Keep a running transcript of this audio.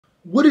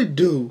What it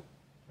do?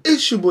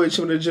 It's your boy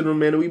Chum the General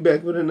Man, and we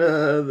back with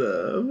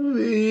another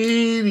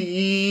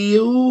video.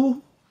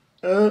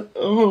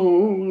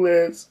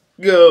 Let's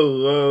go.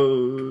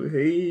 Oh,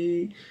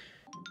 hey.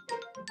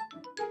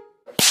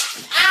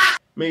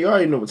 Man, you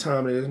already know what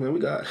time it is, man.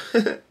 We got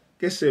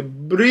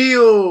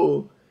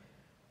Canserbero.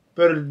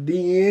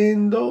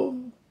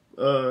 Perdiendo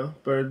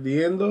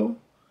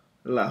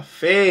la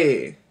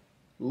fe.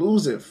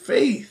 Losing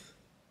faith.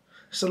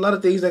 There's a lot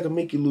of things that can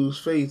make you lose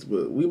faith,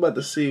 but we about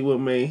to see what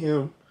made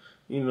him,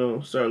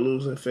 start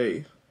losing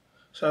faith.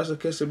 Shout out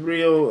to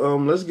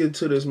Canserbero. Let's get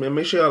to this, man.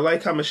 Make sure y'all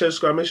like, comment, share,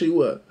 subscribe. Make sure you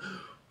what?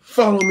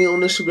 Follow me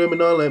on Instagram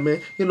and all that,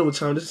 man. You know what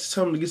time. This is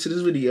time to get to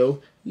this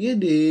video. You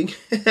dig?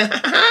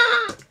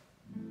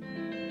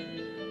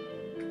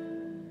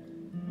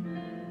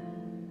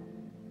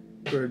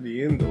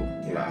 Perdiendo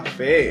la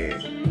fe.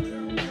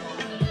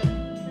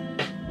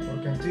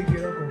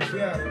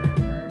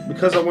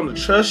 Because I want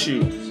to trust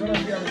you.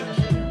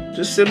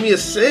 Just send me a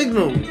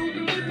signal.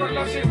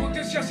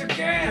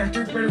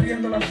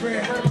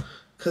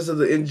 Because of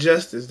the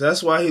injustice.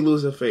 That's why he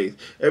losing faith.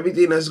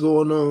 Everything that's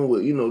going on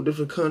with,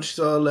 different countries,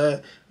 all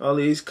that, all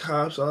these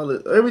cops,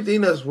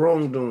 everything that's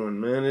wrongdoing,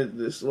 man.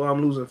 This is why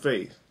I'm losing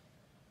faith.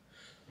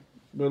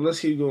 But let's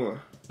keep going.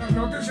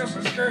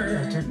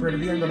 Estoy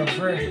perdiendo la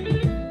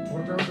fe.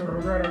 Por tanto,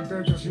 rogar al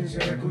techo sin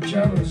ser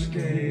escuchado es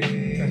que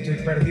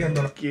estoy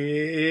perdiendo la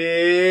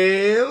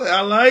fe.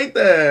 I like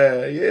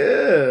that.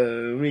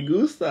 Yeah. Me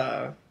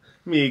gusta.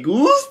 Me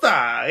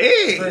gusta.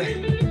 Eh.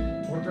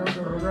 Por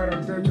tanto, rogar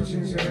al techo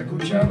sin ser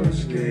escuchado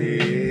es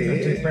que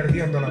estoy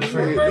perdiendo la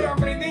fe. Por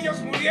hambre y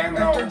niños muriendo.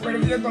 Estoy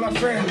perdiendo la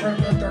fe. Por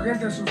tanta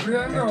gente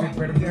sufriendo. Estoy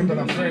perdiendo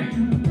la fe.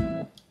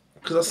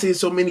 Because I see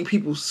so many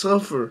people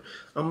suffer.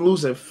 I'm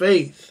losing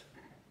faith.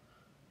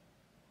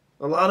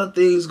 A lot of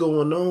things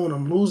going on.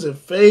 I'm losing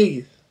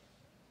faith.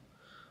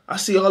 I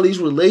see all these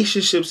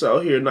relationships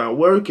out here not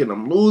working.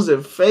 I'm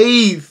losing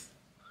faith.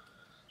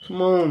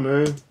 Come on,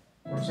 man.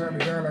 Por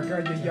salir a la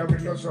calle y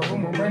abrir los ojos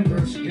un momento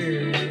es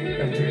que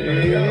estoy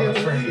perdiendo la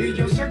fe. Y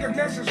yo sé que es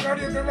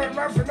necesario tener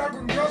más fe en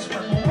algún Dios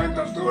para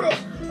momentos duros.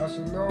 A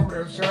su nombre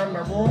alzar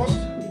la voz.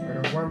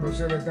 Pero cuando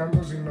sé de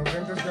tantos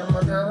inocentes que han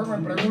matado, me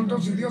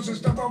pregunto si Dios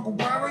estaba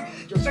ocupado. Y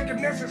yo sé que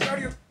es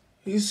necesario.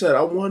 He said,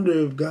 I wonder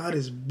if God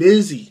is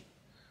busy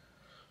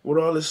with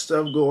all this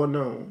stuff going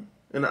on.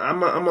 And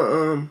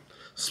I'm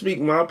speak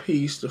my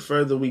piece the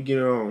further we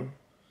get on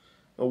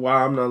of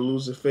why I'm not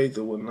losing faith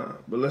or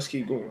whatnot. But let's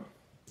keep going.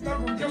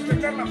 Algún Dios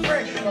tener la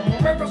fe en los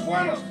momentos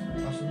buenos,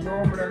 a su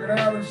nombre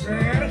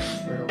agradecer.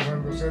 Pero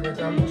cuando sé de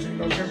tantos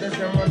inocentes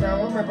que han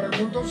matado, me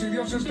pregunto si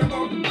Dios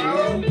estaba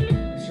ocupado.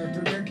 Y si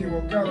estoy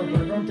equivocado,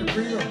 perdón te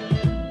pido,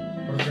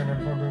 porque en el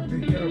fondo en ti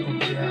quiero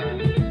confiar.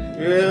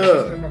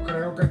 Yeah. No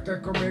creo que estés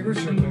conmigo y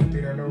si es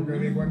mentira lo que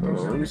digo,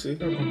 entonces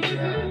quiero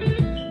confiar.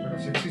 Pero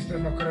si existes,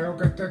 no creo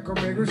que estés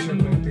conmigo y si es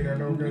mentira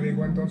lo que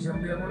digo, entonces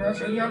envíame una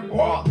señal.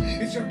 Oh,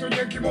 y si estoy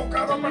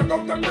equivocado,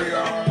 perdón te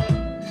pido.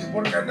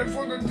 Porque en el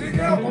fondo en ti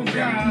quiero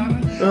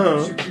confiar.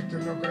 Si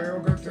existes, no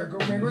creo que estés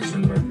conmigo y si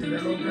es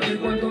mentira lo que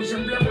digo, entonces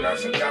envíame una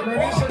señal. Me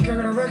dice que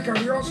agradezca a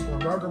Dios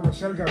cuando algo me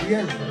salga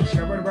bien. Pero si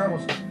a ver,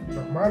 vamos,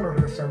 los malos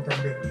rezan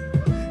también.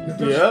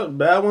 Yeah,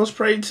 bad ones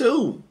pray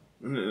too.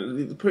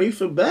 Pray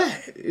for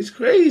bad. It's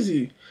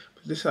crazy.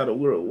 But this is how the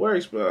world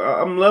works. But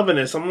I'm loving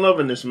this. I'm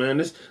loving this, man.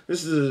 This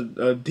is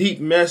a deep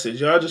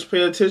message. Y'all just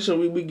pay attention.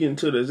 We get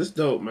into this. It's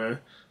dope, man.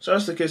 Shout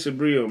out to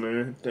Canserbero,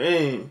 man.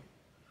 Dang.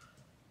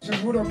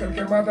 Seguro que el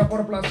que mata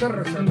por placer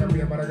reza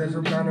también para que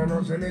sus planes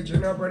no se le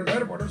echen a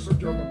perder. Por eso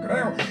yo no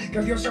creo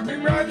que Dios a mí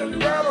me haya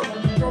ayudado,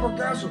 porque en todo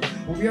caso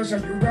hubiese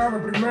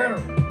ayudado primero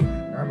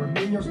a los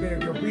niños de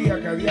Etiopía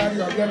que a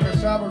diario habían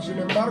rezado, sin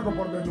embargo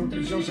por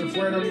desnutrición se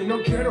fueron. Y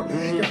no quiero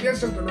que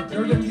piensen que lo que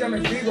hoy en día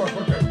les digo es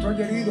porque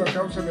estoy herido a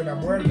causa de la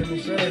muerte de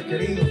mis seres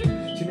queridos,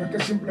 sino es que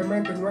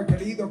simplemente no he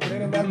querido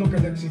creer en algo que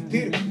de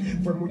existir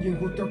fue muy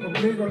injusto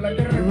conmigo. La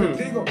guerra es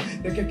testigo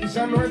de que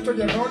quizás no estoy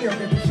erróneo,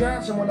 que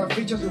quizás hacemos las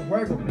fichas de un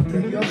juego de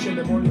Dios y el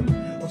demonio,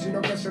 o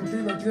sino que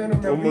sentido tiene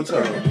una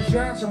vida, que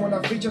quizás hacemos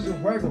las fichas de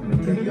un juego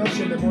de Dios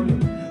y el demonio.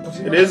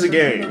 It is a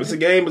game. It's a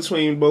game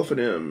between both of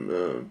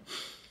them.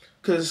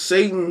 Because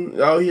Satan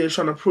out here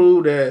trying to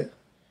prove that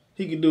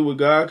he can do what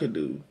God could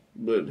do.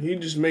 But he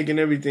just making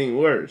everything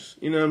worse.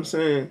 You know what I'm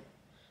saying?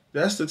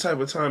 That's the type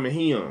of timing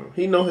he on.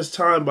 He know his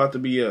time about to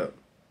be up.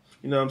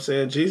 You know what I'm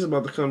saying? Jesus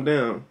about to come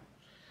down.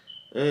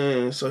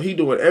 And so he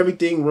doing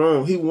everything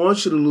wrong. He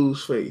wants you to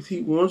lose faith.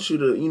 He wants you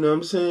to, you know what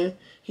I'm saying?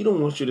 He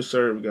don't want you to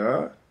serve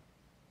God.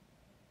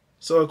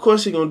 So of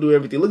course he going to do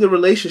everything. Look at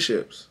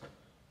relationships.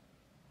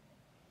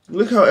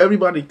 Look how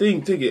everybody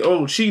thinking,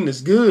 oh, cheating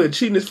is good.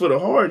 Cheating is for the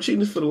heart.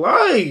 Cheating is for the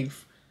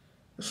life.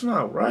 That's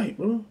not right,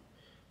 bro.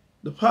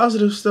 The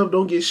positive stuff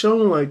don't get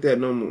shown like that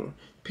no more.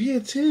 Pay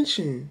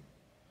attention.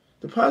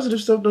 The positive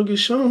stuff don't get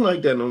shown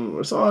like that no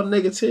more. It's all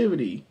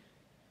negativity.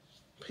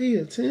 Pay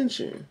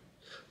attention.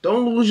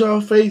 Don't lose your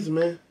faith,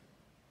 man.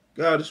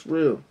 God is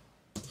real.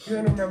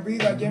 Tiene una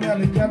vida llena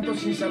de llanto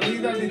sin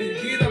salida,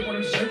 dirigida por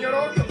el Señor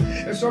odio.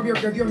 Es obvio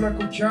que Dios no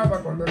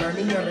escuchaba cuando la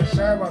niña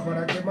rezaba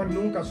para que más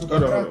nunca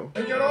supiera.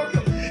 Señor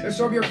odio. Es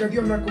obvio que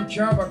Dios no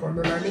escuchaba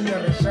cuando la niña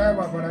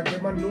rezaba para que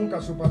más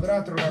nunca su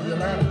padrastro la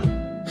violara,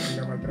 ni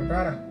la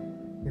maltratara,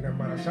 ni la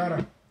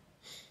embarazara.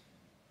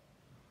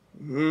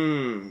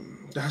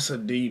 That's a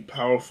deep,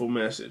 powerful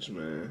message,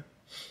 man.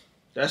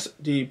 That's a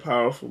deep,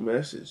 powerful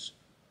message.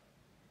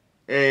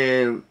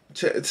 And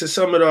to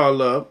sum it all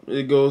up,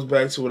 it goes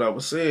back to what I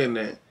was saying,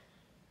 that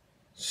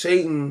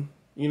Satan,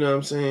 you know what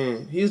I'm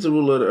saying, he's the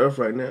ruler of the earth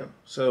right now.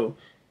 So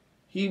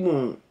he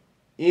won't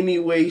any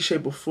way,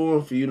 shape, or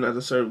form for you not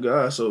to serve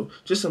God. So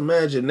just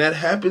imagine that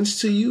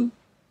happens to you.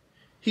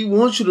 He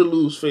wants you to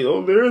lose faith.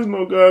 Oh, there is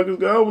no God because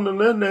God wouldn't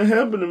let that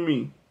happen to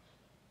me.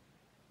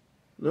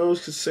 No, it's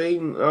because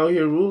Satan out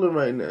here ruling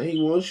right now.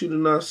 He wants you to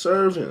not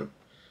serve him.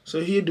 So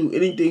he'll do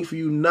anything for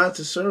you not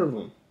to serve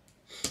him.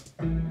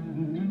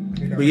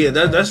 But yeah,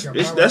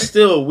 that's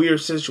still a weird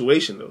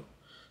situation though.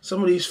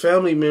 Some of these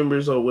family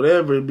members or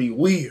whatever, it'd be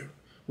weird.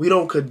 We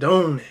don't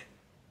condone it.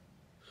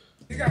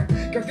 Diga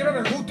que tiene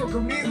de justo que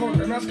un hijo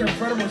que nazca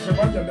enfermo se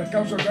vaya al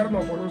descanso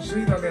eterno por un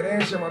SIDA de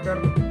herencia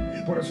materna.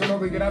 Por eso no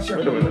doy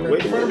gracias cuando un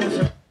enfermo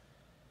se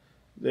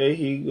There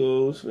he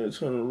goes for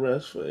eternal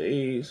rest for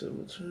AIDS and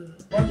return.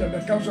 vaya al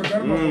descanso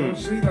eterno por un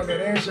SIDA de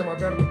herencia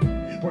materna.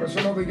 Por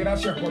eso no doy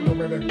gracias cuando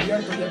me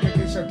despierto, ya que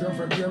quizá esté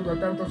ofendiendo a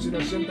tantos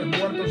inocentes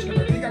muertos. Que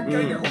me digan que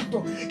hay de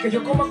justo, que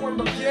yo coma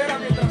cuando quiera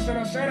mientras en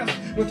las ceras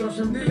nuestros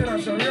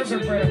indígenas a Dios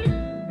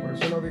esperan. Por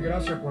eso no doy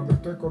gracias cuando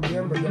estoy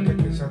comiendo, ya que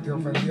quizá esté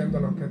ofendiendo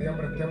a los que de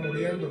hambre estén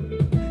muriendo.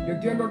 Yo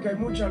entiendo que hay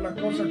muchas las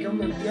cosas que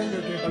uno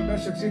entiende, que tal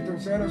vez existen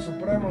seres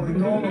supremos y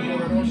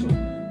todopoderosos.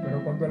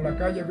 Pero cuando en la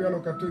calle veo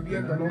lo que estoy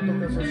viendo, noto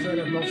que esos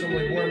seres no son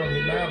muy buenos ni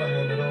nada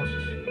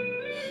generosos.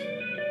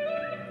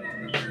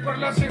 Por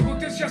las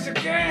injusticias es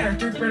que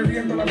estoy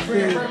perdiendo la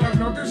fe. Por las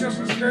noticias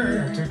es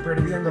que estoy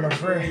perdiendo la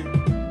fe.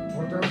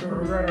 Por tanto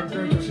rogar al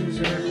techo sin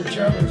ser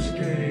escuchado es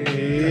que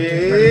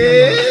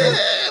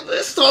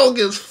This song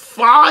is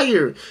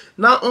fire.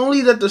 Not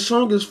only that the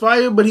song is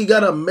fire, but he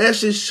got a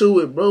message to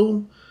it,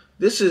 bro.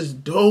 This is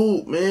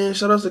dope, man.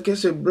 Shout out to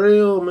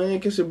Canserbero, man.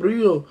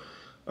 Canserbero.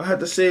 I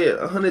had to say it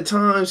 100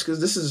 times because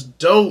this is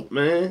dope,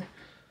 man.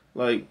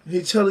 Like,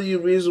 he telling you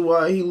reason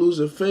why he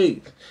losing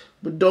faith.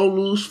 But don't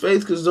lose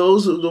faith because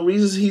those are the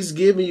reasons he's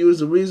giving you is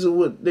the reason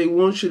what they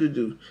want you to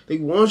do. They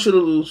want you to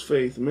lose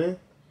faith, man.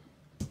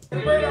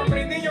 Pero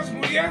hay niños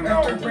muriendo.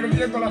 Estoy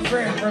perdiendo la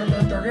fe.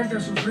 Tanta gente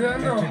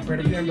sufriendo. Estoy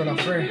perdiendo la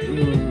fe.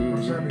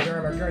 Por salir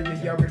a la calle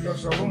y abrir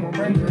los ojos un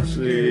momento.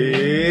 Estoy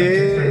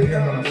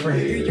perdiendo la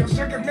fe. Y yo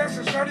sé que es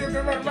necesario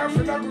tener más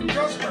en algún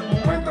Dios para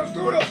momentos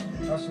duros.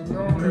 A su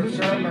nombre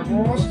alzar la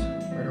voz.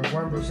 Pero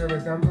cuando se ve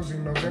tantos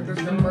inocentes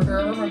que han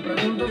matado, me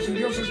pregunto si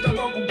Dios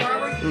estaba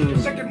ocupado. Y yo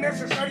sé que es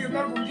necesario en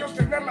algún Dios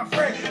tener la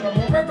fe para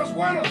momentos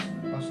buenos.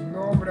 A su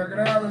nombre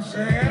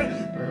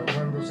agradecer. Pero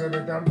cuando se ve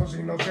tantos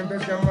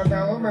inocentes que han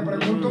matado, me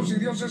pregunto si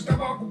Dios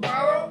estaba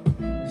ocupado.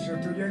 Y si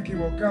estoy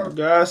equivocado.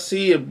 God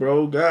see it,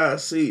 bro. God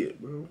see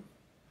it, bro.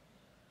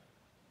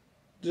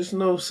 Just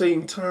know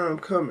Satan time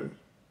coming.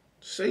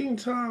 Satan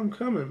time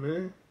coming,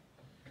 man.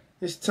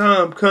 It's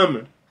time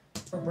coming.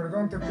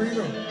 Perdón te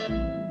pido,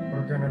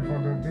 porque en el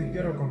fondo en ti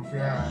quiero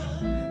confiar.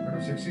 Pero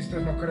si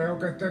existes no creo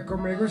que estés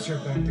conmigo. Y si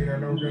es mentira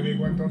lo que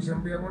digo, entonces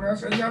envíame una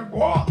señal.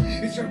 ¡Oh!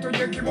 Y si estoy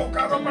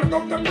equivocado,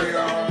 perdón te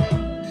pido,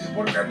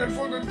 porque en el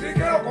fondo en ti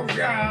quiero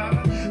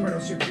confiar.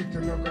 Pero si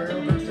existes no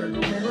creo que estés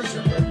conmigo. Y si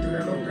es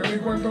mentira lo que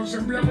digo, entonces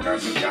envíame una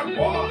señal.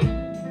 ¡Oh!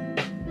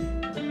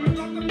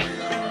 Perdón te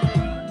pido,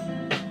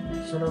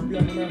 solo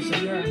envíame una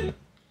señal.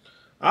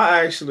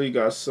 I actually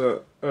got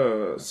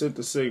sent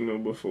the signal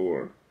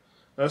before.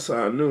 That's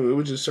how I knew. It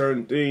was just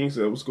certain things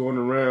that was going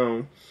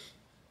around.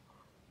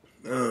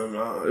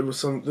 It was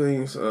some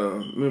things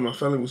me and my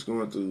family was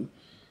going through,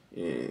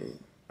 and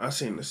I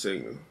seen the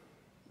signal.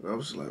 And I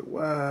was like,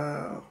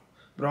 wow.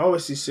 But I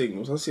always see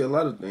signals. I see a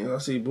lot of things. I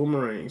see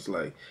boomerangs.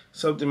 Like,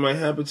 something might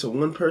happen to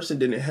one person,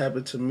 then it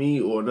happened to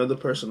me or another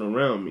person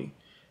around me.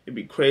 It'd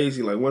be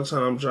crazy. Like, one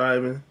time I'm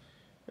driving,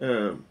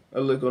 I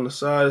look on the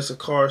side, it's a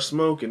car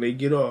smoking. They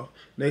get off.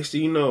 Next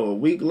thing you know, a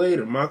week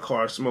later, my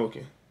car's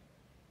smoking.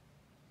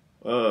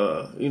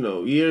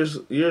 Years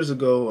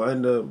ago, I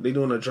ended up, they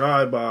doing a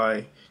drive-by,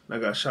 and I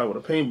got shot with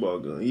a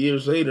paintball gun.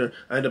 Years later,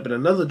 I ended up in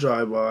another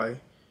drive-by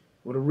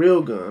with a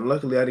real gun.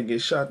 Luckily, I didn't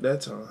get shot that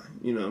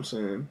time. You know what I'm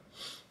saying?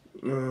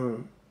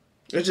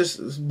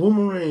 It's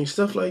boomerang,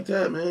 stuff like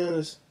that, man.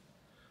 It's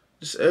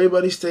just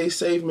everybody stay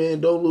safe, man.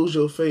 Don't lose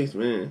your faith,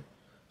 man.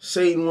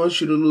 Satan wants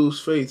you to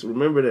lose faith.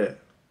 Remember that.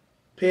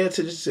 Pay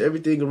attention to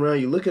everything around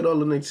you. Look at all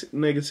the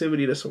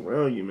negativity that's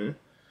around you, man.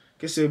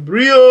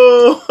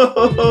 Canserbero,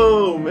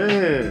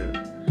 man.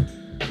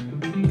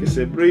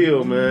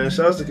 Canserbero, man.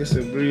 Shout out to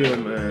Canserbero,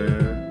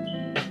 man.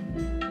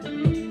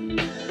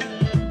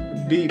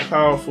 Deep,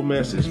 powerful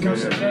message, man.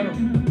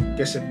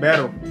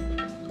 Canserbero.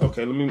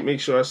 Okay, let me make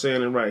sure I'm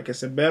saying it right.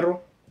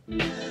 Canserbero.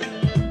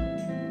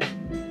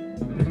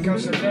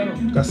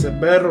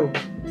 Canserbero.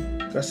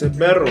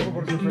 Canserbero.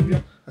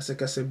 I said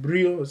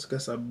Canserbero. It's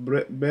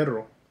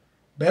Canserbero.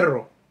 Barrel.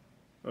 Barrel.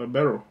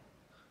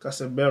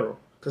 Canserbero.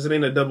 Because it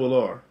ain't a double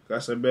R.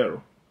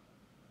 Canserbero.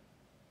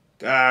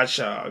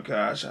 Gotcha.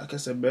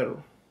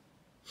 Canserbero.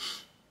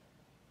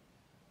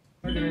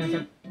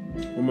 One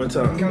more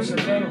time.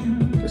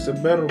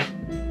 Canserbero.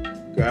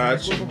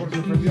 Gotcha.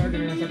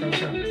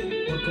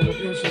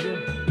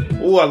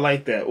 Ooh, I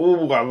like that.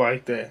 Ooh, I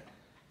like that.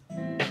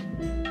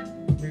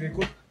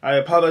 I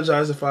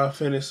apologize if I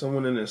offended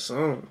someone in this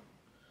song.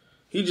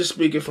 He just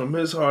speaking from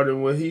his heart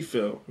and what he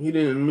felt. He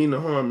didn't mean to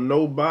harm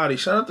nobody.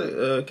 Shout out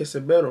to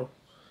Canserbero.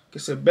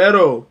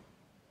 Canserbero.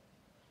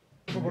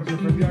 Por si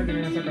ofendí a alguien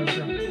en esta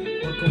canción,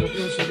 por como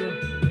pienso yo,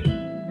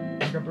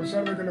 porque a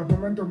pesar de que en los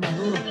momentos más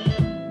duros,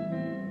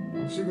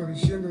 aún sigo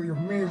diciendo, Dios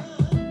mío,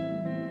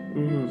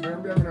 estoy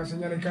enviando una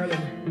señal y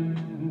cállame,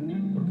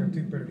 porque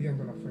estoy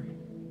perdiendo la fe.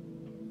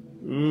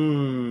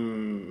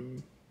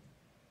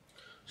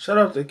 Shout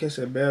out to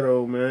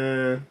Canserbero,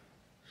 man.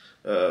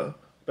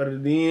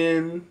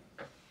 Perdiendo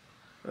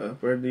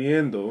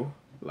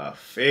la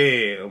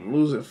fe. I'm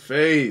losing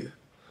faith.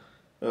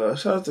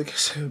 Shout out to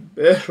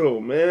Canserbero,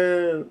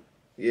 man.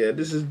 Yeah,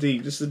 this is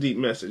deep. This is a deep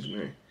message,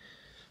 man.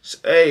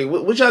 Hey,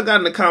 what y'all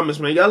got in the comments,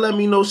 man? Y'all let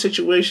me know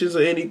situations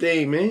or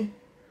anything, man.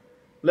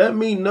 Let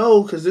me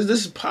know, because this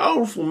is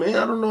powerful, man.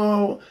 I don't know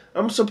how.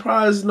 I'm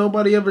surprised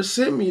nobody ever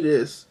sent me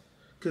this,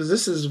 because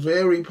this is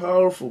very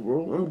powerful,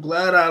 bro. I'm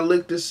glad I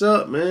looked this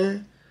up,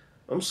 man.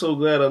 I'm so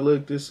glad I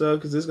looked this up,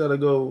 because this got to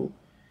go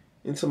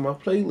into my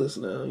playlist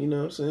now. You know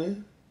what I'm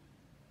saying?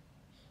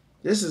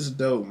 This is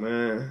dope,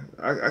 man.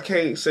 I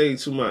can't say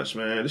too much,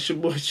 man. This your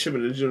boy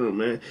Chippin' the General,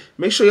 man.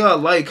 Make sure y'all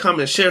like,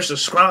 comment, share,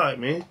 subscribe,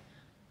 man.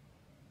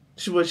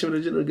 This your boy Chippin'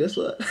 the General. Guess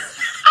what?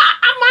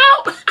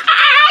 I'm out.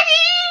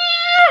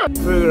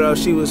 Figured out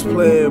she was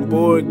playing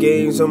board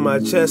games on my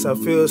chest. I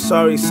feel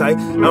sorry, sight.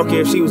 I don't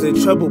care if she was in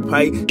trouble,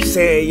 pipe.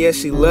 Saying yes,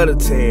 she loved a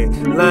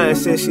tan. Lying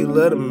said she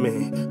loved a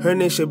man. Her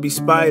name should be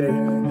Spider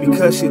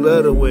because she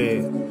loved to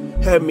wear.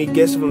 Had me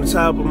guessing from the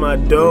top of my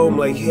dome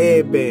like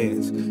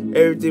headbands.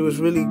 Everything was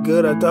really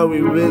good. I thought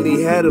we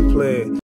really had a plan.